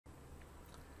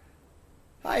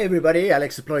Hi everybody,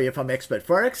 Alex Deployer from Expert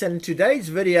Forex, and in today's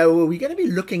video we're going to be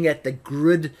looking at the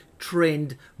grid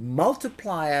trend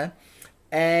multiplier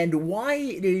and why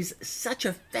it is such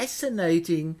a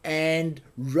fascinating and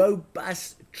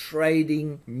robust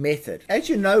trading method. As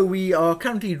you know, we are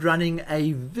currently running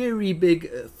a very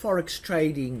big Forex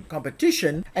trading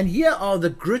competition, and here are the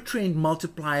grid trend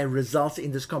multiplier results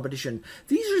in this competition.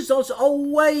 These results are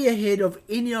way ahead of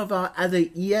any of our other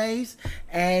EAs,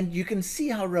 and you can see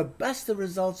how robust the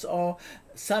results are.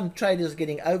 Some traders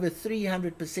getting over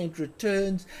 300%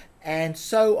 returns and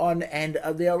so on, and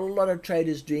there are a lot of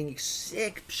traders doing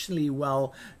exceptionally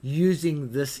well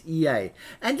using this EA.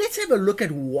 And let's have a look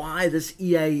at why this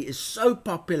EA is so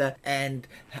popular and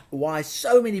why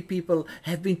so many people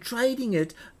have been trading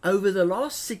it over the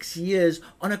last 6 years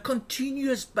on a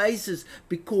continuous basis,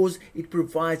 because it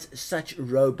provides such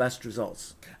robust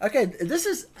results. Okay, this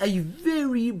is a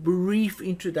very brief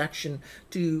introduction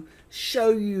to show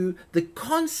you the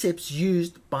concepts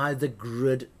used by the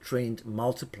grid trend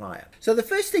multiplier. So the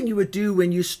first thing you would do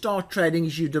when you start trading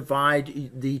is you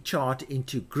divide the chart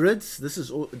into grids. This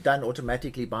is done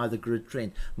automatically by the grid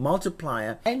trend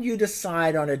multiplier, and you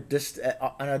decide on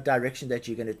a direction that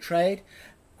you're going to trade.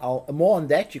 More on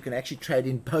that. You can actually trade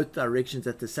in both directions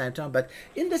at the same time, but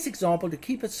in this example, to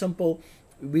keep it simple,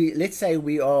 let's say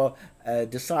we are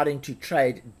deciding to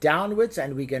trade downwards,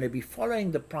 and we're going to be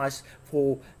following the price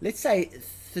for, let's say,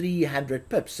 300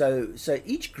 pips. So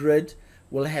each grid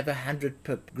will have a 100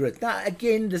 pip grid. Now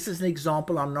again, this is an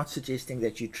example. I'm not suggesting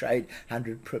that you trade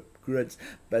 100 pip grids,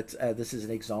 but this is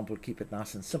an example. Keep it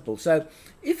nice and simple. So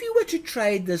if you were to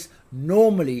trade this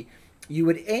normally, you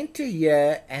would enter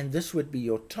here, and this would be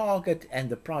your target, and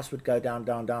the price would go down,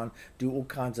 down, down, do all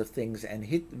kinds of things, and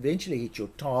eventually hit your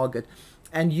target,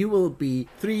 and you will be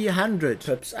 300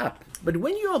 pips up. But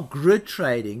when you are grid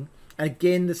trading,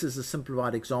 again, this is a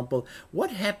simplified example,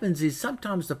 what happens is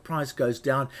sometimes the price goes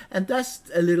down, and thus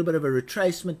a little bit of a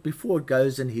retracement before it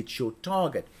goes and hits your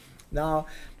target. Now,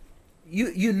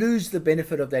 you lose the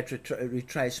benefit of that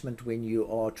retracement when you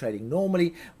are trading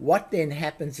normally. What then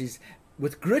happens is,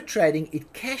 with grid trading,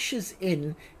 it cashes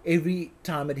in every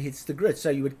time it hits the grid. So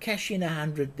you would cash in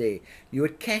 100 there, you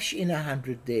would cash in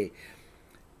 100 there,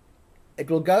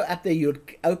 it will go up there, you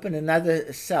would open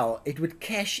another sell, it would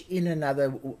cash in another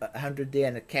 100 there,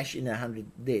 and it cash in 100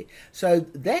 there. So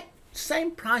that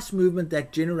same price movement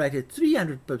that generated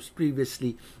 300 pips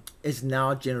previously is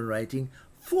now generating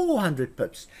 400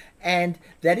 pips, and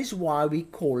that is why we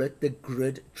call it the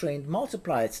grid trend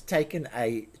multiplier. It's taken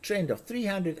a trend of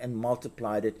 300 and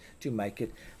multiplied it to make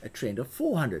it a trend of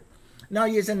 400. Now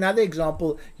here's another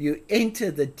example. You enter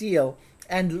the deal,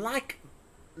 and like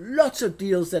lots of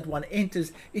deals that one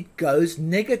enters, it goes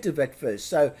negative at first.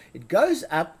 So it goes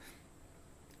up,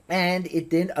 and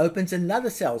it then opens another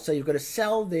sell. So you've got a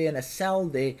sell there and a sell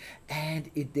there, and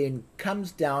it then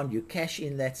comes down, you cash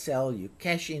in that sell, you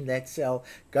cash in that sell,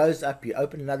 goes up, you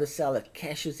open another sell, it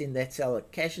cashes in that sell,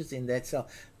 it cashes in that sell,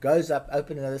 goes up,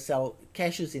 open another sell,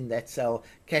 cashes in that sell,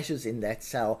 cashes in that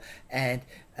sell, and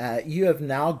you have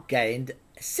now gained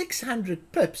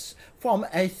 600 pips from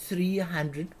a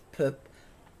 300 pip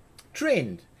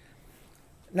trend.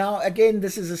 Now again,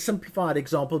 this is a simplified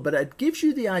example, but it gives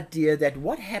you the idea that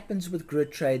what happens with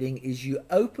grid trading is you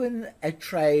open a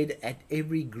trade at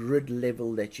every grid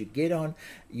level that you get on,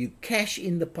 you cash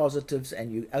in the positives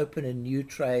and you open a new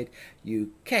trade,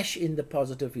 you cash in the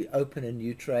positive, you open a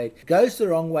new trade. It goes the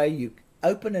wrong way, you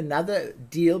open another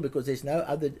deal because there's no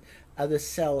other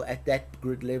sell at that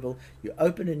grid level, you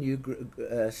open a new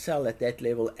sell at that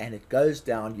level, and it goes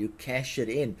down, you cash it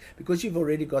in because you've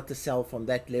already got the sell from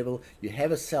that level, you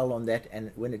have a sell on that,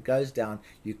 and when it goes down,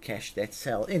 you cash that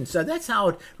sell in. So that's how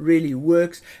it really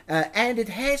works, and it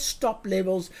has stop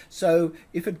levels, so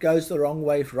if it goes the wrong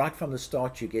way right from the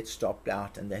start, you get stopped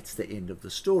out, and that's the end of the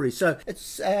story. So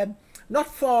it's not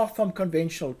far from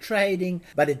conventional trading,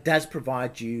 but it does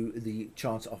provide you the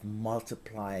chance of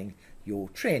multiplying your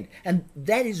trend, and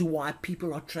that is why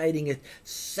people are trading it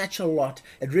such a lot.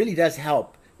 It really does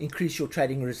help increase your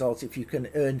trading results if you can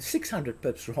earn 600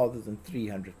 pips rather than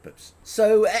 300 pips.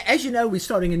 So as you know, we're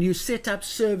starting a new setup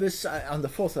service on the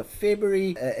 4th of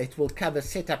February. It will cover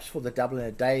setups for the double in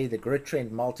a day, the grid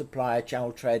trend multiplier,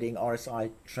 channel trading, RSI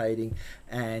trading,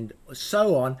 and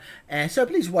so on. And so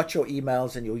please watch your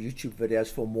emails and your YouTube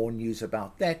videos for more news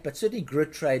about that, but certainly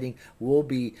grid trading will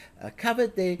be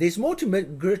covered there. There's more to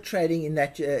grid trading in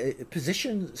that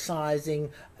position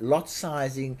sizing, lot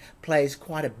sizing plays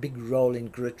quite a big role in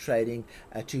grid trading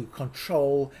to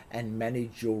control and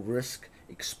manage your risk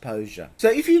exposure. So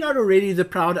if you're not already the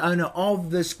proud owner of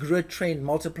this Grid Trend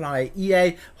Multiplier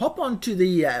EA, hop onto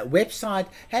the website,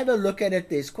 have a look at it.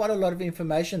 There's quite a lot of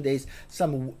information. There's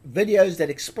some videos that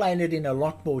explain it in a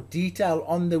lot more detail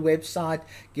on the website,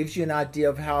 gives you an idea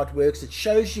of how it works. It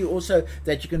shows you also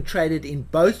that you can trade it in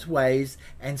both ways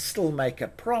and still make a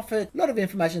profit. A lot of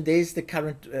information. There's the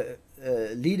current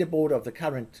leaderboard of the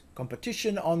current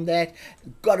competition on that.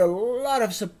 Got a lot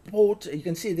of support. You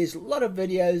can see there's a lot of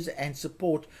videos and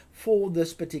support for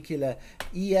this particular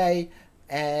EA,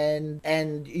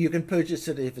 and you can purchase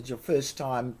it if it's your first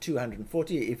time,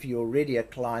 $240. If you're already a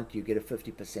client, you get a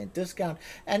 50% discount,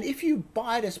 and if you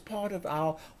buy it as part of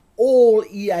our all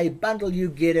EA bundle, you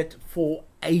get it for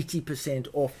 80%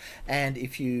 off, and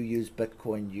if you use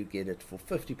Bitcoin, you get it for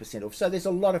 50% off. So there's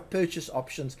a lot of purchase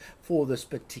options for this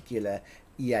particular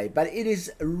EA, but it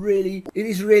is really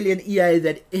an EA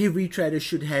that every trader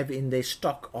should have in their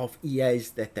stock of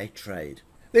EAs that they trade.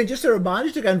 Then just a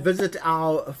reminder to go and visit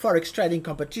our Forex trading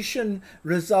competition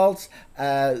results.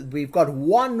 We've got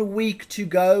 1 week to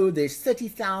go. There's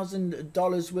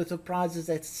 $30,000 worth of prizes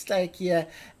at stake here.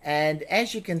 And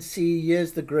as you can see,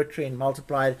 here's the Grid Trend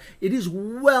Multiplier. It is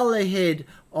well ahead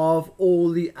of all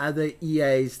the other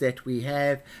EAs that we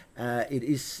have. It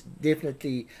is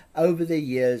definitely, over the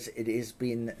years, it has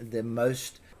been the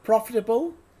most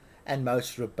profitable and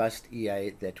most robust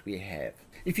EA that we have.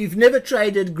 If you've never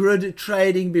traded grid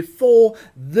trading before,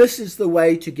 this is the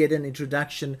way to get an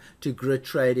introduction to grid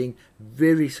trading.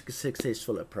 Very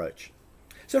successful approach.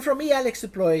 So from me, Alex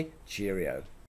Deploy, cheerio.